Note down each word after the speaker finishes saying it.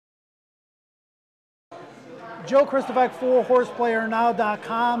Joe Christovac,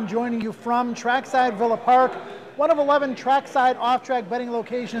 4HorsePlayerNow.com, joining you from Trackside Villa Park, one of 11 trackside off-track betting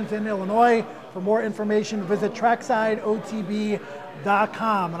locations in Illinois. For more information, visit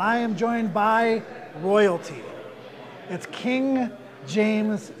tracksideotb.com. And I am joined by royalty. It's King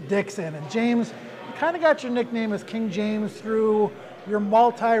James Dixon. And James, you kind of got your nickname as King James through your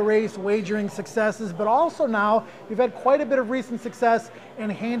multi-race wagering successes, but also now you've had quite a bit of recent success in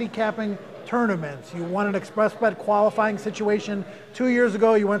handicapping tournaments. You won an express bet qualifying situation 2 years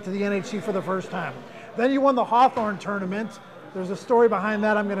ago. You went to the NHC for the first time. Then you won the Hawthorne tournament. There's a story behind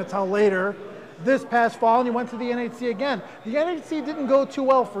that I'm going to tell later. This past fall, and you went to the NHC again. The NHC didn't go too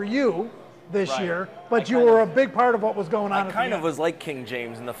well for you this year, but you were a big part of what was going on. I kind of was like King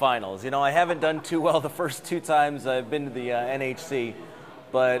James in the finals. You know, I haven't done too well the first two times I've been to the NHC,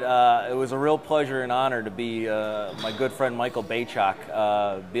 but it was a real pleasure and honor to be my good friend Michael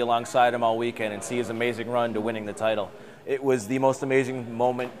Baychok, be alongside him all weekend and see his amazing run to winning the title. It was the most amazing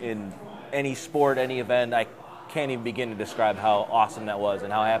moment in any sport, any event. I can't even begin to describe how awesome that was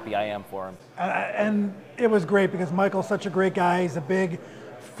and how happy I am for him. And it was great because Michael's such a great guy. He's a big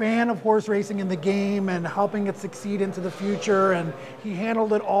fan of horse racing in the game and helping it succeed into the future, and he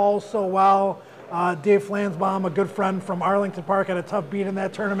handled it all so well. Dave Flansbaum, a good friend from Arlington Park, had a tough beat in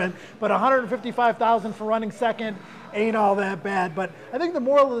that tournament, but $155,000 for running second ain't all that bad. But I think the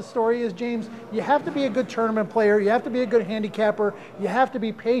moral of the story is, James, you have to be a good tournament player, you have to be a good handicapper, you have to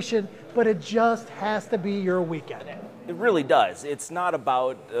be patient, but it just has to be your weekend. It really does. It's not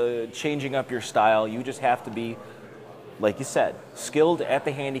about changing up your style. You just have to be, like you said, skilled at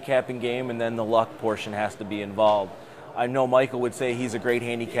the handicapping game, and then the luck portion has to be involved. I know Michael would say he's a great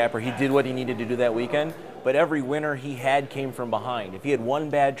handicapper. He did what he needed to do that weekend, but every winner he had came from behind. If he had one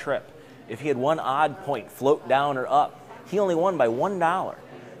bad trip, if he had one odd point, float down or up, he only won by $1.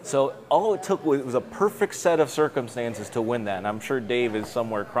 So all it took was a perfect set of circumstances to win that. And I'm sure Dave is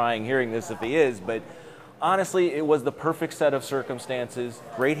somewhere crying hearing this if he is, but honestly, it was the perfect set of circumstances,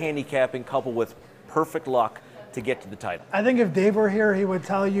 great handicapping coupled with perfect luck to get to the title. I think if Dave were here, he would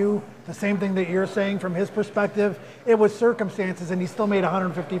tell you the same thing that you're saying from his perspective. It was circumstances, and he still made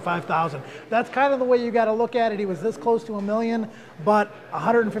 $155,000. That's kind of the way you got to look at it. He was this close to $1 million, but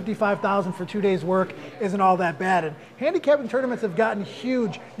 $155,000 for 2 days' work isn't all that bad. And handicapping tournaments have gotten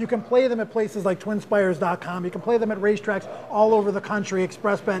huge. You can play them at places like twinspires.com. You can play them at racetracks all over the country.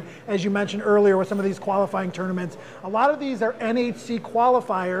 ExpressBet, as you mentioned earlier, with some of these qualifying tournaments. A lot of these are NHC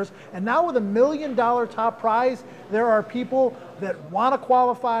qualifiers, and now with $1 million top prize, there are people that want to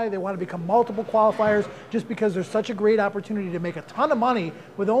qualify, they want to become multiple qualifiers just because there's such a great opportunity to make a ton of money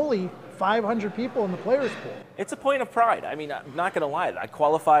with only 500 people in the players pool. It's a point of pride. I mean, I'm not going to lie. I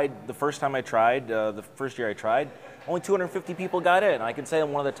qualified the first time I tried, the first year I tried, only 250 people got in. I can say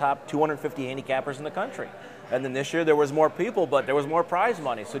I'm one of the top 250 handicappers in the country. And then this year there was more people, but there was more prize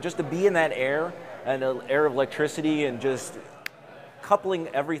money. So just to be in that air, and an air of electricity, and just coupling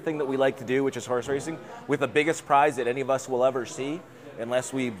everything that we like to do, which is horse racing, with the biggest prize that any of us will ever see,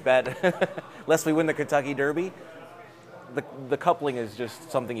 unless we bet, unless we win the Kentucky Derby, the coupling is just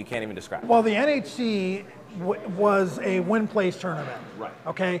something you can't even describe. Well, the NHC was a win-place tournament. Right.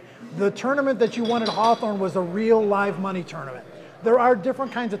 Okay? The tournament that you won at Hawthorne was a real live money tournament. There are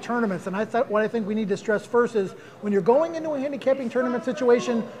different kinds of tournaments, and what I think we need to stress first is when you're going into a handicapping tournament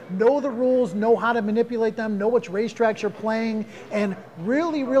situation, know the rules, know how to manipulate them, know which racetracks you're playing, and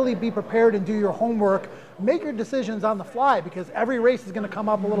really, really be prepared and do your homework. Make your decisions on the fly because every race is going to come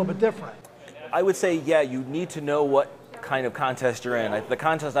up a little bit different. I would say, yeah, you need to know what kind of contest you're in. The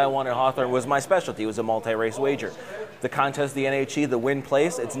contest I won at Hawthorne was my specialty. It was a multi-race wager. The contest, the NHE, the win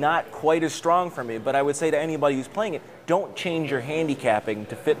place, it's not quite as strong for me, but I would say to anybody who's playing it, don't change your handicapping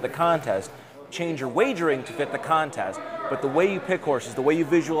to fit the contest. Change your wagering to fit the contest. But the way you pick horses, the way you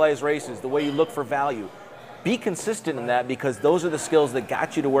visualize races, the way you look for value, be consistent in that because those are the skills that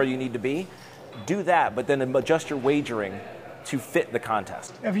got you to where you need to be. Do that, but then adjust your wagering to fit the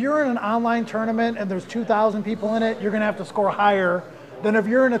contest. If you're in an online tournament and there's 2,000 people in it, you're going to have to score higher than if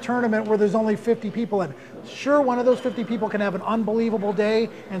you're in a tournament where there's only 50 people in. Sure, one of those 50 people can have an unbelievable day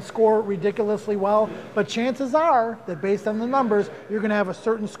and score ridiculously well, but chances are that based on the numbers, you're going to have a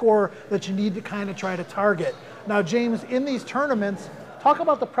certain score that you need to kind of try to target. Now, James, in these tournaments, talk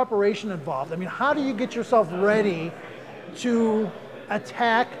about the preparation involved. I mean, how do you get yourself ready to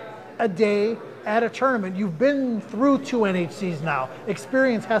attack a day at a tournament? You've been through 2 NHCs now.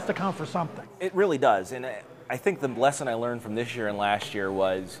 Experience has to count for something. It really does. And I think the lesson I learned from this year and last year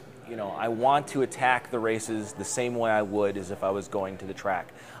was, you know, I want to attack the races the same way I would as if I was going to the track.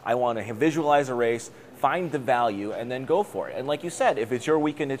 I want to visualize a race, find the value, and then go for it. And like you said, if it's your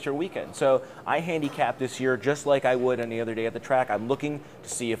weekend, it's your weekend. So I handicap this year just like I would any other day at the track. I'm looking to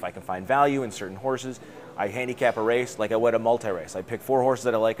see if I can find value in certain horses. I handicap a race like I would a multi-race. I pick 4 horses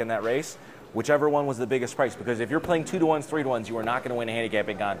that I like in that race, whichever one was the biggest price. Because if you're playing 2-to-1s, 3-to-1s, you are not going to win a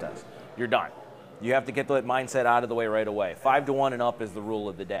handicapping contest. You're done. You have to get that mindset out of the way right away. 5-to-1 and up is the rule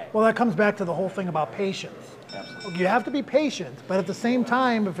of the day. Well, that comes back to the whole thing about patience. Absolutely. You have to be patient, but at the same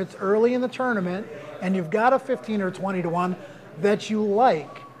time, if it's early in the tournament and you've got a 15 or 20-to-1 that you like,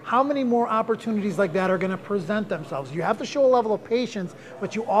 how many more opportunities like that are going to present themselves? You have to show a level of patience,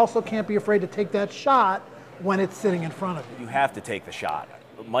 but you also can't be afraid to take that shot when it's sitting in front of you. You have to take the shot.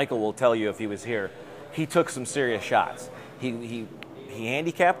 Michael will tell you if he was here, he took some serious shots. He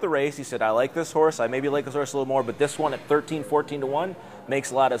handicapped the race. He said, I like this horse. I maybe like this horse a little more, but this one at 13, 14-to-1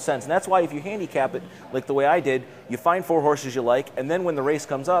 makes a lot of sense. And that's why if you handicap it like the way I did, you find 4 horses you like, and then when the race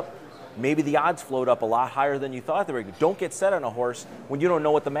comes up, maybe the odds float up a lot higher than you thought they were. Don't get set on a horse when you don't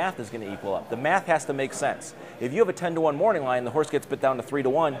know what the math is going to equal up. The math has to make sense. If you have a 10-to-1 morning line, the horse gets put down to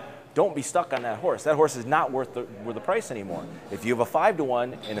 3-to-1, don't be stuck on that horse. That horse is not worth the price anymore. If you have a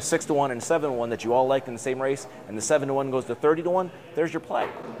 5-to-1 and a 6-to-1 and a 7-to-1 that you all liked in the same race, and the 7-to-1 goes to 30-to-1, there's your play.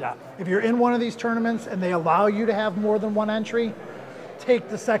 Yeah. If you're in one of these tournaments and they allow you to have more than one entry, take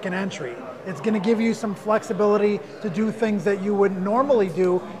the second entry. It's going to give you some flexibility to do things that you wouldn't normally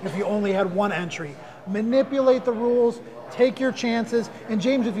do if you only had one entry. Manipulate the rules, take your chances. And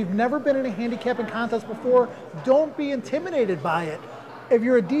James, if you've never been in a handicapping contest before, don't be intimidated by it. If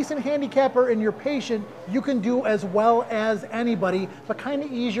you're a decent handicapper and you're patient, you can do as well as anybody, but kind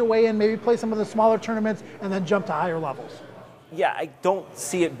of ease your way in, maybe play some of the smaller tournaments and then jump to higher levels. Yeah, I don't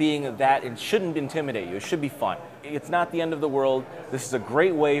see it being that. It shouldn't intimidate you. It should be fun. It's not the end of the world. This is a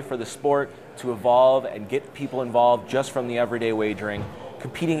great way for the sport to evolve and get people involved just from the everyday wagering,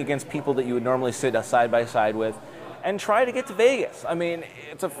 competing against people that you would normally sit side by side with, and try to get to Vegas. I mean,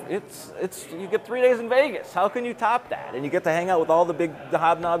 you get 3 days in Vegas. How can you top that? And you get to hang out with all the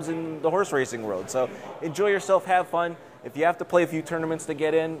hobnobs in the horse racing world. So enjoy yourself, have fun. If you have to play a few tournaments to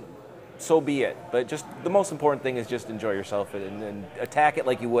get in, so be it. But just the most important thing is just enjoy yourself and attack it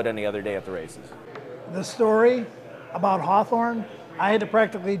like you would any other day at the races. The story about Hawthorne, I had to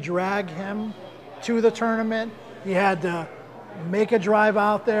practically drag him to the tournament. He had to make a drive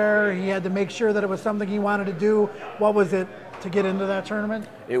out there. He had to make sure that it was something he wanted to do. What was it to get into that tournament?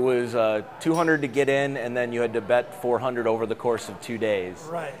 It was $200 to get in, and then you had to bet $400 over the course of 2 days.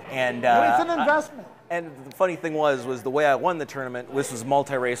 Right. And it's an investment. And the funny thing was the way I won the tournament, this was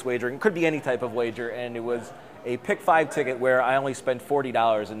multi-race wagering. It could be any type of wager, and it was a pick 5 ticket where I only spent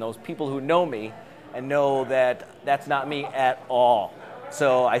 $40, and those people who know me and know that that's not me at all.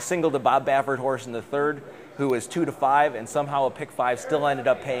 So I singled a Bob Baffert horse in the third, who was 2-to-5, and somehow a pick 5 still ended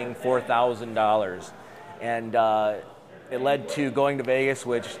up paying $4,000. And it led to going to Vegas,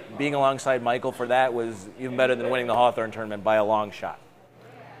 which being alongside Michael for that was even better than winning the Hawthorne tournament by a long shot.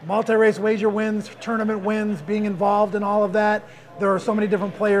 Multi-race wager wins, tournament wins, being involved in all of that. There are so many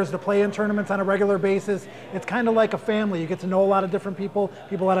different players to play in tournaments on a regular basis. It's kind of like a family. You get to know a lot of different people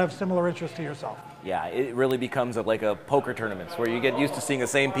that have similar interests to yourself. Yeah, it really becomes like a poker tournaments where you get used to seeing the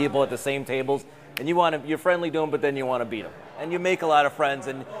same people at the same tables, and you're friendly to them, but then you want to beat them. And you make a lot of friends.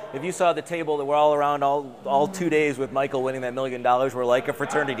 And if you saw the table that we're all around all 2 days with Michael winning that $1 million, we're like a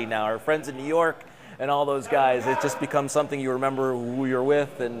fraternity now. Our friends in New York and all those guys, it just becomes something you remember who you're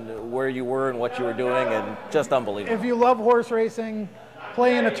with and where you were and what you were doing, and just unbelievable. If you love horse racing,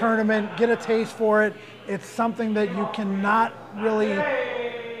 play in a tournament, get a taste for it. It's something that you cannot really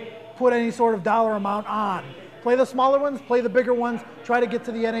put any sort of dollar amount on. Play the smaller ones, play the bigger ones, try to get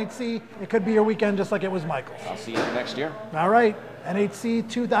to the NHC. It could be your weekend just like it was Michael's. I'll see you next year. All right, NHC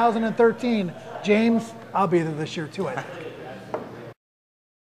 2013. James, I'll be there this year too, I think.